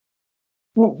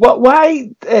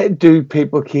Why do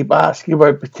people keep asking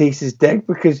about Batista's dick?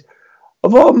 Because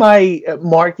of all my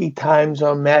marky times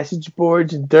on message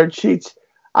boards and dirt sheets,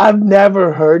 I've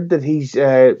never heard that he's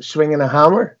swinging a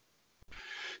hammer.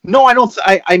 No, I don't.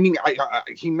 I mean,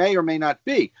 he may or may not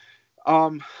be.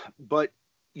 Um, but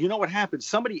you know what happened?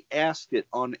 Somebody asked it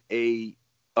on a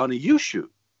U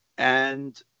shoot,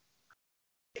 and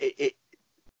it, it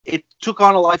it took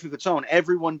on a life of its own.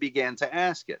 Everyone began to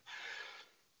ask it.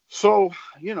 So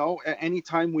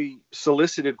anytime we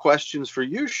solicited questions for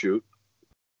U shoot,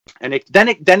 and then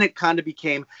it kind of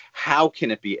became, how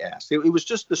can it be asked? It was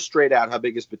just the straight out, how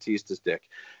big is Batista's dick?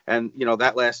 And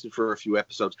that lasted for a few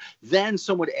episodes. Then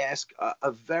someone would ask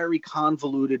a very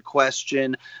convoluted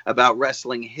question about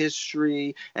wrestling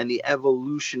history and the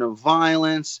evolution of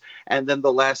violence, and then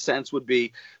the last sentence would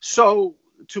be, so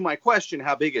to my question,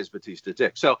 how big is Batista's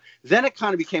dick? So then it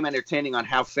kind of became entertaining on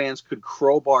how fans could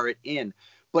crowbar it in,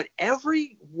 but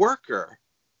every worker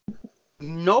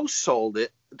no sold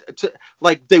it to,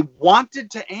 like, they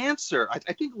wanted to answer. I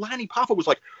think Lanny Poffo was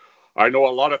like, I know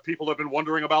a lot of people have been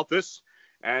wondering about this,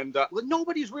 and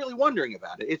nobody's really wondering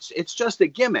about it. It's just a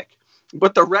gimmick.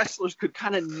 But the wrestlers could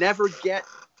kind of never get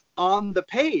on the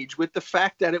page with the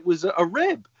fact that it was a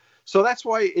rib. So that's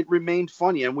why it remained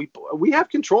funny, and we have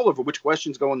control over which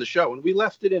questions go on the show, and we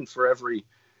left it in for every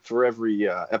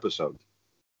episode.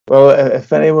 Well,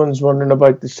 if anyone's wondering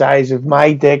about the size of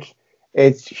my dick,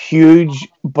 it's huge,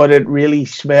 but it really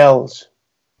smells.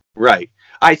 Right.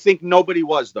 I think nobody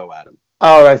was, though, Adam.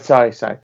 All right, sorry.